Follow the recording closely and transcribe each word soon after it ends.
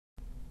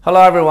Hello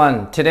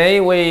everyone,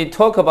 today we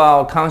talk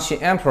about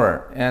Kangxi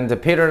Emperor and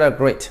Peter the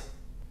Great.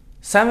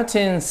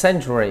 17th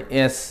century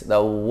is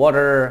the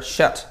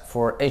watershed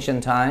for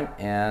ancient time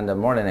and the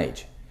modern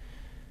age.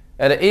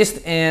 At the east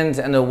end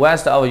and the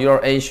west of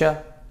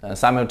Eurasia,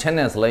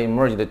 simultaneously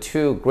emerged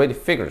two great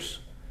figures.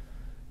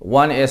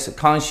 One is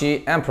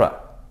Kangxi Emperor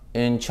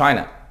in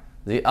China,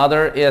 the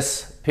other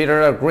is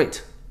Peter the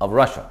Great of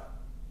Russia.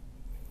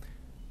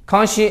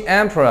 Kangxi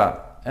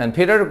Emperor and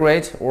Peter the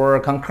Great were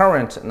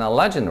concurrent and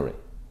legendary.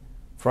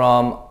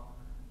 From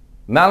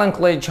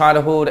melancholy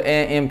childhood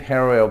in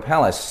imperial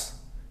palace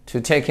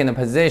to taking the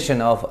position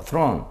of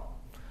throne,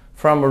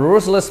 from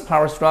ruthless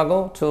power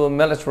struggle to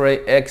military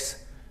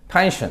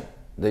expansion,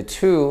 the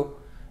two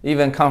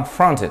even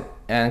confronted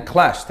and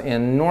clashed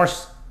in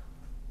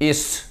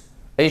Northeast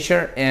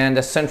Asia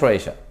and Central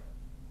Asia.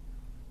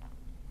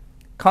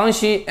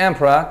 Kangxi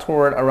Emperor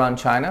toured around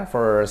China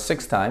for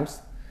 6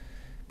 times.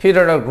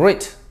 Peter the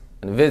Great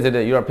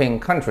visited European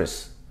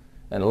countries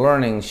and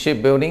learning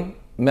shipbuilding,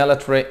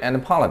 military,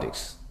 and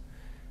politics.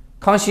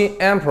 Kangxi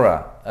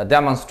Emperor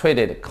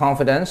demonstrated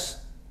confidence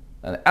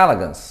and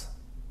elegance,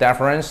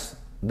 deference,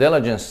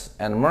 diligence,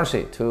 and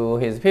mercy to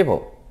his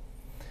people.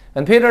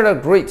 And Peter the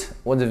Great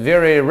was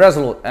very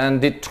resolute and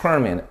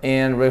determined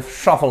in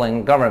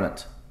reshuffling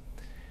government,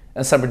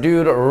 and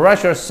subdued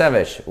Russia's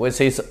savage with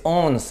his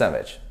own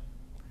savage.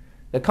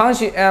 The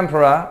Kangxi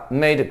Emperor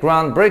made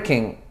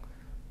groundbreaking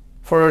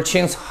for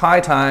Qing's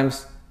high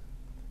times,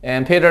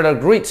 and Peter the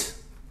Great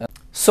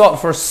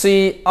sought for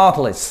sea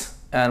outlets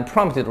and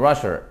prompted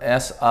Russia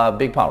as a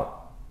big power.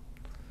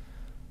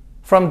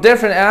 From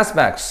different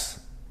aspects,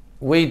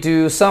 we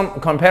do some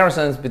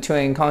comparisons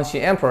between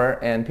Kangxi Emperor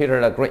and Peter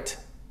the Great.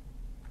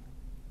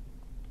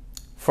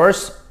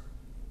 First,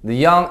 the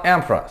young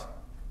emperor.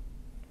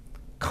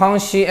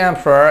 Kangxi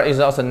Emperor is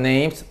also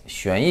named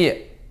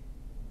Xuanye,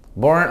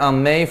 born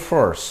on May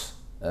 1st,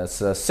 that's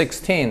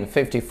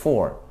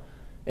 1654,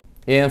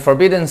 in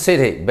Forbidden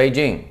City,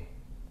 Beijing.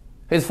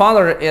 His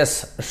father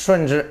is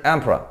Shunzhi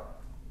Emperor.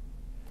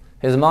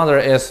 His mother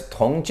is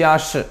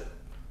Tongjiashi.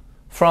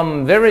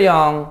 From very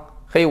young,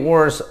 he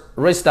was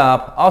raised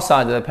up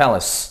outside the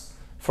palace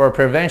for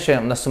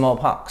prevention of the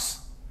smallpox,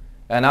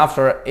 and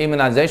after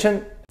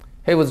immunization,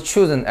 he was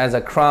chosen as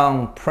a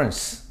crown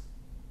prince.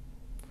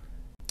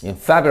 In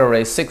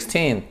February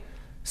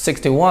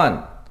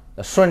 1661,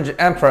 the Shunzhi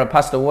Emperor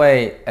passed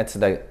away at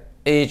the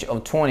age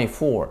of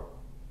 24,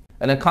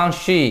 and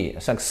Kangxi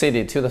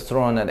succeeded to the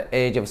throne at the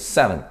age of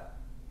 7.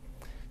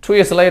 2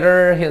 years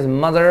later, his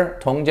mother,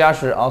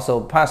 Tongjiashi,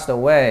 also passed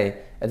away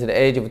at the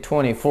age of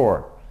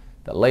 24.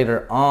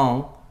 Later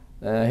on,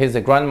 his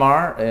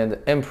grandma and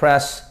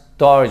Empress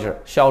Dowager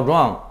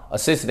Xiaozhuang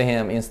assisted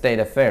him in state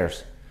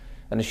affairs,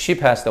 and she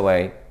passed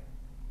away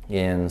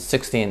in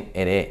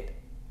 1688.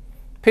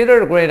 Peter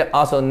the Great,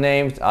 also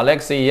named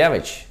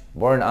Alexeyevich,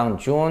 born on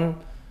June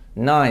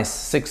 9,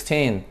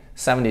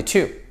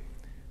 1672,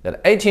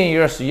 18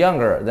 years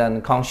younger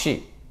than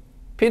Kangxi.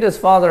 Peter's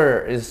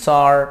father is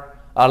Tsar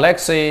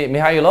Alexei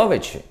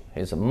Mikhailovich.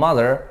 His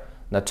mother,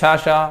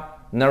 Natasha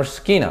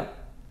Nerskina,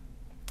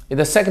 is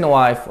the second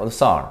wife of the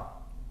Tsar.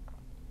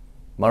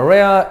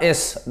 Maria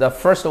is the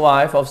first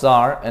wife of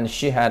Tsar, and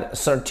she had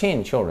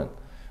 13 children,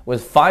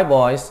 with 5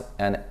 boys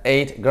and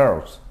 8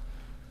 girls.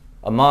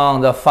 Among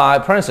the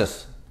 5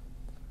 princes,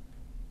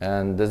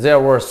 and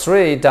there were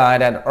 3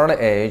 died at early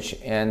age,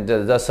 and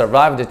the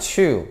survived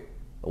 2.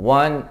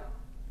 One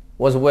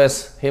was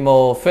with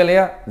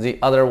hemophilia, the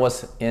other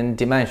was in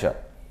dementia.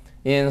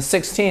 In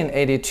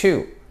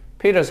 1682,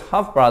 Peter's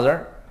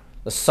half-brother,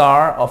 the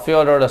Tsar of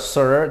Fyodor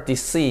III,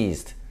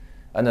 deceased,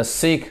 and the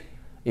Sikh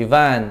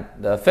Ivan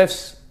V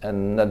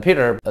and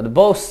Peter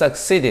both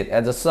succeeded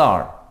as the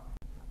Tsar.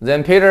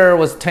 Then Peter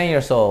was 10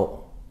 years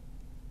old,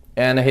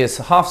 and his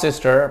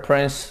half-sister,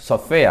 Princess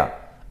Sophia,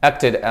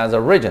 acted as a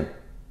regent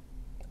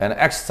and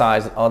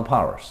exercised all the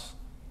powers.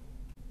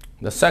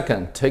 The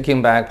second,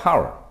 taking back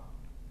power.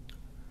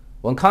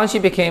 When Kangxi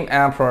became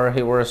emperor,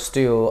 he was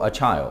still a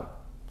child.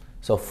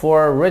 So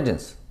 4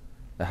 regents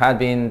had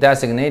been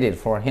designated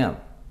for him: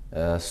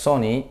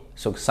 Soni,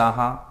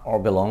 Suksaha,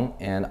 Orbelong,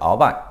 and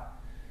Aobai.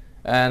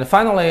 And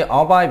finally,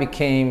 Aobai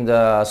became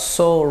the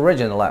sole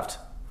regent left,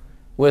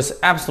 with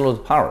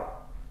absolute power,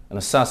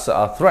 and thus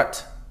a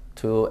threat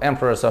to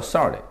emperor's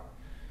authority.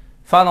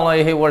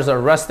 Finally, he was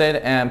arrested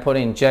and put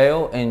in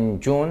jail in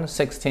June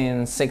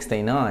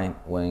 1669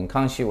 when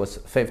Kangxi was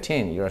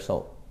 15 years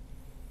old.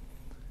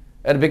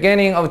 At the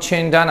beginning of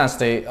Qing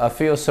dynasty, a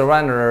few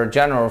surrendered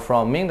generals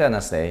from Ming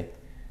dynasty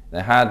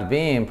that had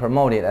been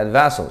promoted as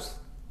vassals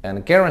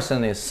and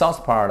garrisoned the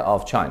south part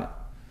of China.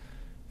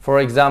 For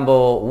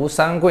example, Wu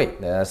Sangui,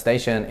 the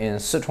station in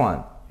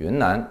Sichuan,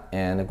 Yunnan,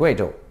 and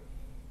Guizhou.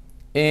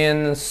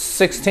 In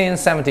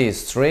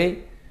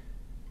 1673,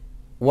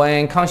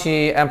 when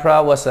Kangxi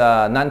Emperor was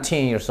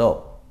 19 years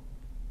old,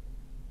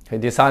 he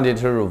decided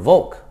to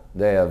revoke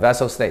the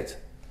vassal state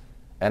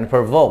and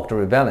provoked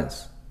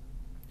rebellions,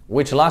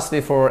 which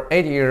lasted for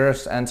 8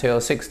 years until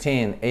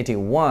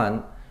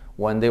 1681,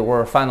 when they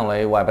were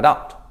finally wiped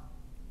out.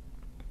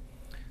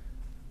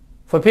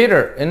 For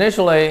Peter,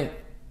 initially,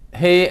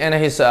 he and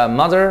his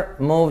mother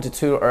moved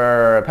to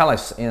a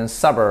palace in a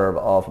suburb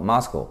of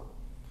Moscow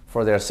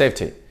for their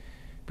safety,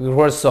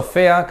 because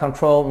Sophia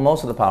controlled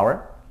most of the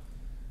power.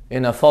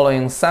 In the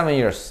following 7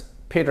 years,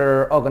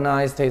 Peter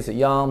organized his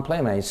young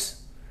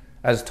playmates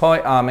as a toy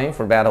army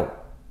for battle.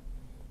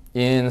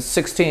 In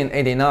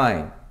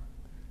 1689,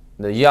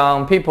 the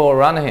young people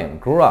around him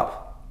grew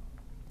up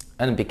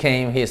and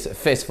became his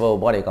faithful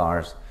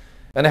bodyguards,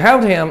 and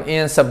helped him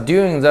in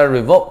subduing the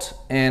revolt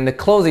and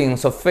closing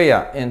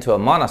Sophia into a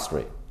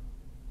monastery.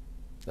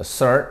 The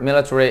third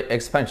military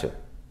expansion.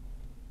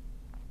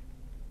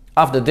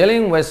 After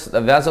dealing with the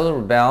vassal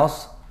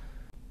rebels,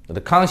 the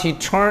Kangxi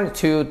turned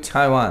to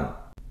Taiwan,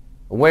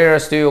 where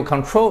still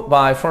controlled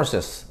by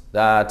forces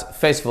that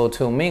faithful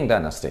to Ming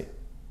Dynasty,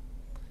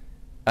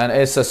 and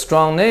its a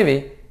strong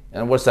navy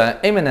and was an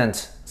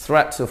imminent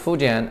threat to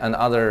Fujian and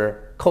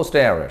other coast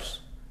areas.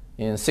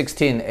 In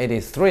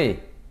 1683,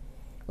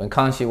 when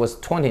Kangxi was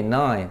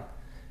 29,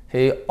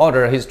 he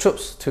ordered his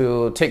troops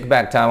to take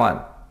back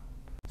Taiwan.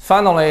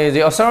 Finally,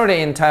 the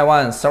authority in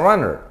Taiwan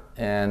surrendered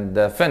and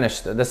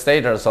finished the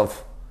status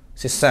of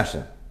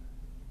secession.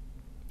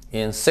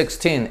 In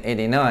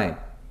 1689,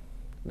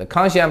 the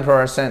Kangxi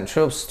Emperor sent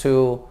troops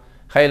to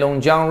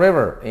Heilongjiang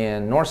River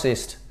in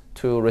northeast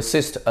to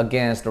resist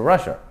against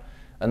Russia,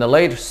 and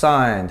later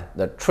signed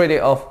the Treaty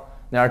of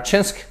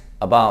Nerchinsk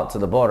about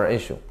the border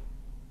issue.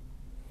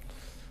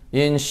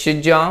 In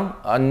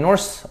Xinjiang,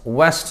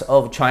 northwest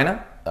of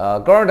China,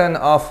 a garden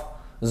of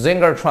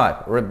Zingar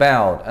tribe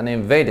rebelled and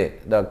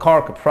invaded the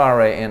Kork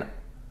Prairie in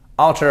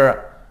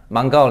Outer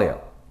Mongolia.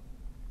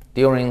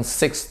 During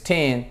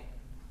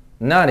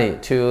 1690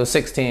 to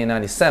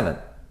 1697,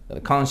 the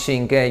Kangxi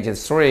engaged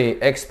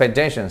 3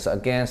 expeditions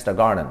against the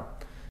garden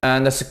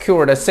and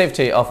secured the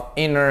safety of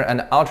Inner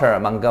and Outer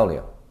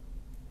Mongolia.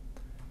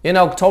 In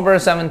October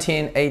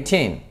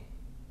 1718,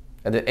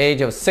 at the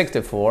age of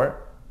 64,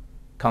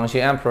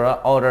 Kangxi Emperor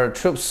ordered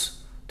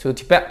troops to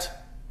Tibet,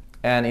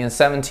 and in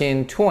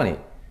 1720,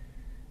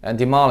 and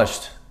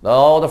demolished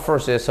all the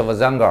forces of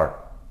Zangar,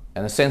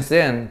 and since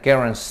then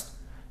garrisoned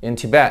in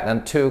Tibet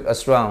and took a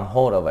strong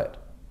hold of it.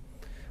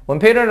 When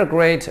Peter the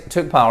Great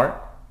took power,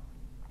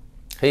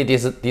 he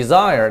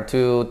desired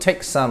to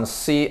take some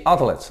sea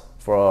outlets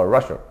for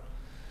Russia.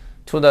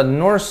 To the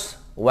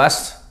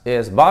northwest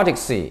is Baltic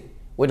Sea,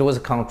 which was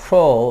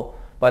controlled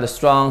by the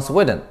strong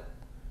Sweden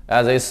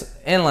as its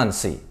inland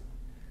sea.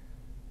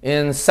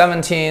 In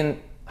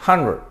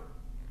 1700,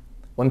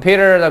 when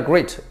Peter the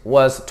Great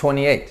was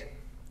 28,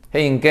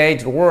 he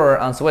engaged war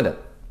on Sweden.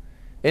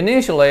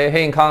 Initially,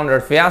 he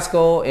encountered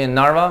fiasco in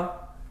Narva,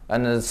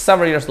 and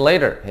several years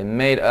later, he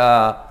made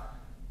a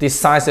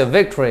decisive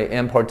victory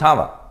in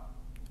Poltava,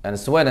 and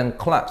Sweden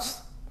collapsed,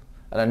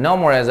 and no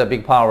more as a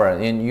big power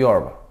in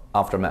Europe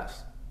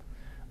aftermath.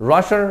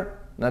 Russia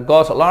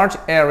got a large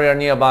area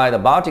nearby the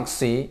Baltic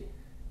Sea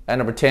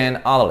and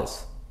obtained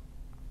outlets.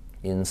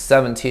 In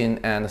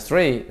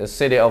 1703, the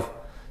city of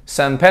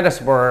St.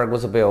 Petersburg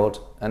was built,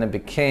 and it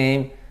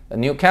became a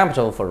new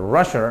capital for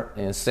Russia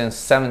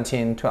since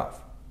 1712.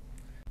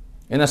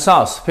 In the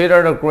south,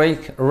 Peter the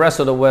Great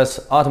wrestled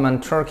with Ottoman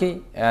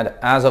Turkey at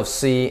Azov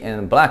Sea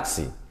and Black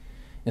Sea.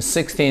 In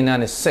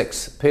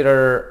 1696,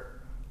 Peter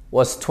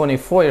was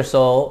 24 years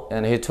old,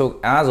 and he took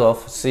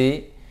Azov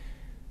Sea,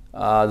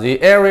 the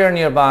area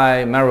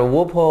nearby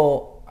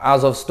Mariupol,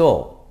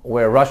 Azovstal,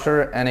 where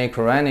Russia and a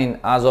Ukrainian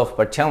Azov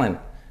battalion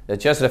that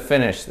just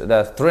finished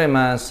the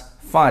 3-month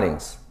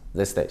fightings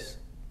these days.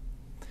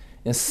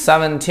 In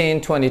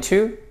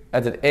 1722,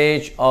 at the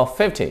age of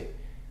 50,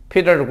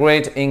 Peter the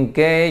Great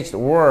engaged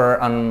war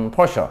on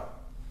Prussia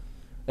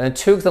and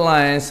took the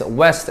lands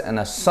west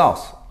and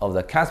south of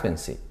the Caspian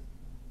Sea.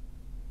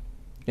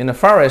 In the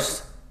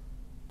forest,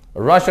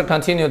 Russia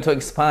continued to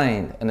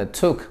expand and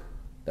took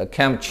the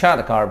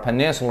Kamchatka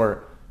Peninsula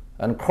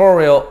and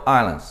Kuril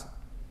Islands.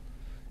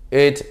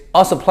 It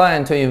also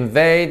planned to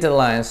invade the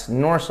lands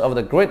north of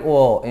the Great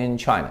Wall in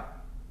China.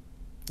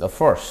 The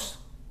first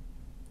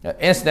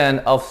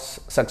incident of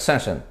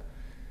succession.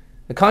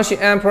 The Kangxi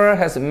Emperor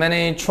has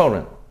many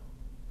children.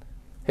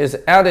 His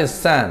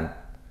eldest son,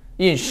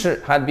 Yin Shi,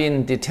 had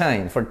been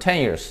detained for 10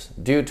 years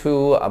due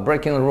to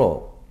breaking the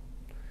rule.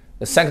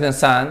 The second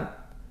son,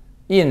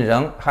 Yin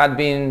Reng, had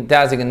been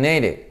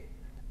designated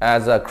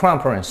as a crown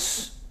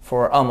prince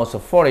for almost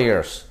 40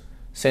 years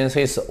since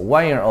he's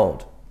 1 year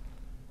old,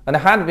 and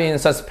had been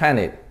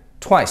suspended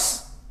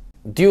twice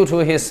due to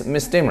his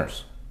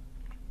misdemeanors.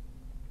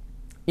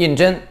 Yin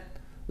Zhen,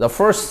 the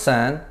first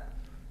son,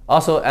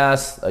 also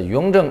as a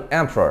Yongzheng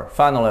Emperor,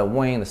 finally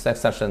won the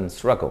succession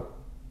struggle.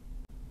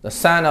 The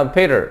son of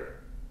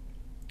Peter,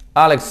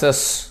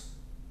 Alexis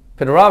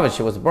Peterovich,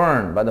 was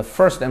born by the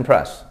first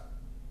empress.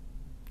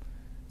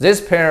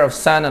 This pair of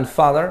son and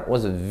father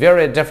was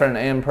very different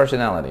in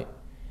personality.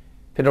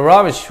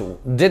 Peterovich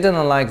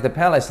didn't like the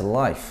palace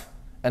life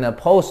and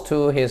opposed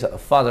to his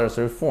father's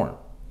reform,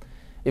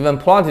 even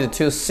plotted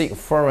to seek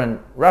foreign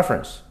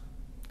reference.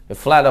 He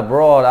fled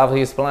abroad after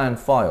his plan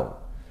failed,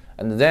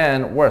 and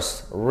then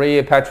was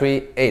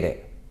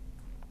repatriated.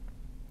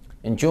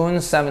 In June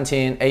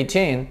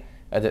 1718,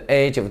 at the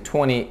age of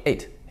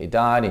 28, he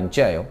died in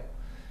jail.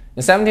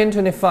 In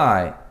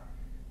 1725,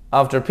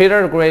 after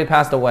Peter the Great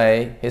passed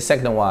away, his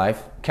second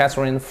wife,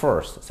 Catherine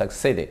I,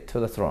 succeeded to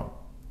the throne.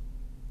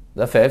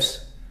 The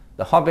fifth,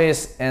 the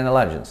hobbies and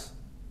legends.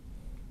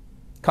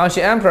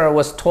 Kangxi Emperor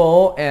was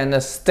tall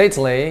and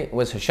stately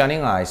with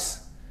shining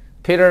eyes.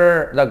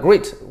 Peter the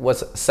Great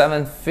was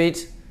 7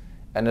 feet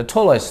and the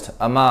tallest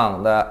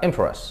among the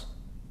emperors.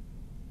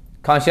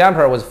 Kangxi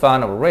Emperor was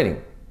fond of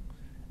reading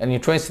and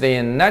interested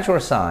in natural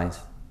science,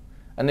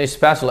 and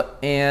especially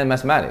in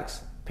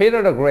mathematics.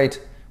 Peter the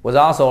Great was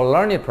also a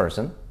learned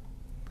person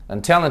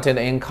and talented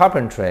in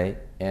carpentry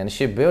and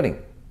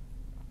shipbuilding.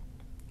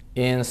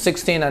 In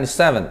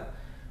 1697,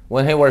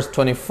 when he was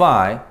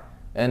 25,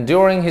 and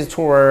during his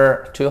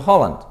tour to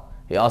Holland,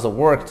 he also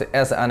worked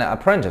as an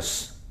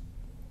apprentice.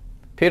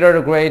 Peter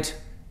the Great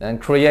then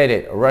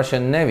created a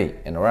Russian Navy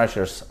and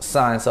Russia's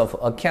Science of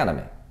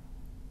Academy.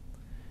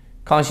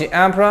 Kangxi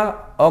Emperor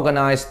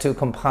organized to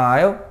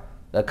compile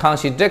the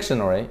Kangxi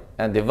Dictionary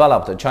and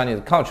developed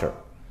Chinese culture.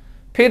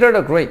 Peter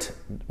the Great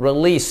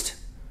released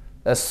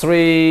the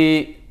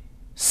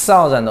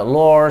 3,000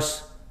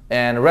 laws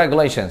and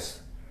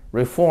regulations,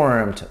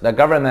 reformed the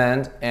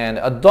government, and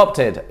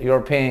adopted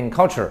European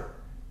culture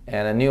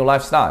and a new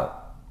lifestyle.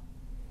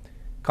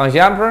 Kangxi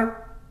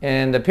Emperor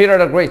and Peter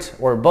the Great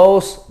were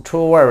both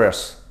true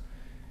warriors.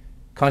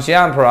 Kangxi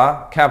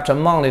Emperor kept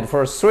mounted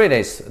for 3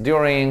 days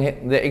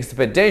during the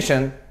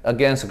expedition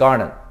against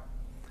Garden.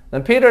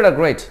 Then Peter the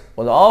Great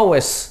was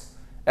always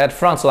at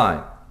front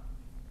line,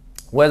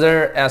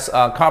 whether as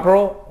a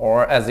corporal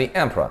or as the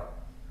emperor.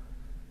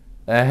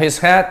 His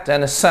head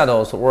and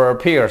saddles were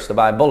pierced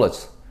by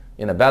bullets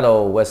in a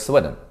battle with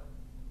Sweden.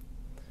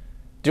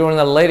 During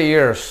the later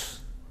years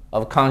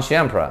of Kangxi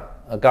Emperor,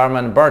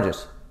 government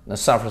budgets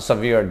suffered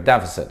severe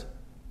deficit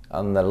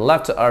and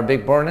left a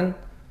big burden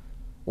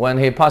when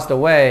he passed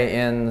away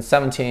in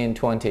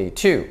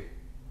 1722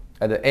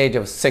 at the age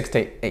of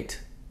 68.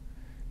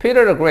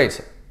 Peter the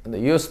Great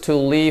used to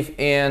live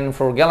in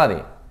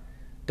frugality,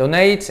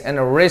 donate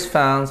and raise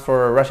funds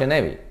for the Russian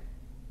Navy.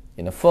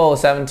 In the fall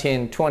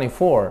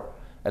 1724,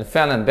 at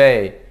Fanlin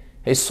Bay,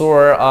 he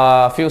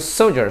saw a few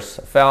soldiers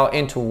fell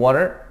into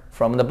water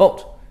from the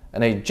boat,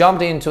 and he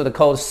jumped into the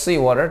cold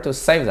seawater to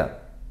save them,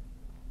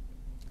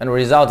 and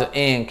resulted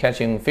in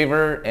catching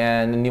fever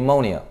and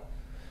pneumonia.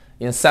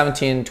 In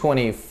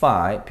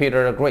 1725,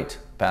 Peter the Great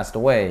passed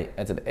away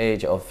at the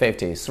age of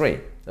 53.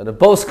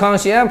 Both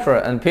Kangxi Emperor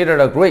and Peter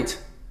the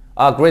Great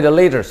are great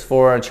leaders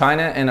for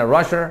China and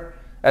Russia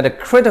at a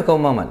critical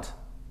moment.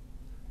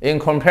 In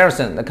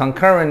comparison, the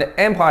concurrent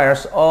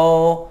empires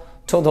all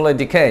totally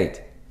decayed,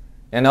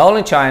 and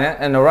only China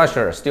and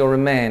Russia still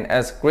remain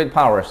as great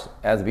powers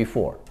as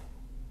before.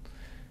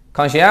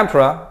 Kangxi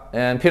Emperor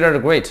and Peter the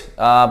Great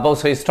are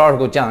both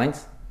historical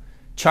giants.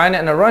 China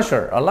and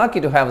Russia are lucky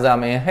to have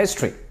them in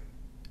history.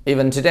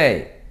 Even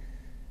today,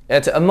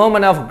 at a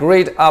moment of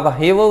great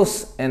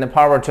upheavals and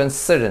power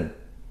transition,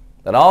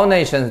 that all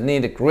nations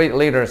need great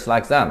leaders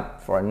like them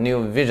for a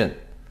new vision.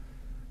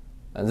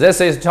 And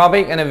this is the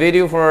topic and a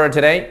video for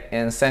today,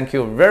 and thank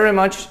you very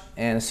much,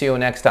 and see you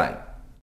next time.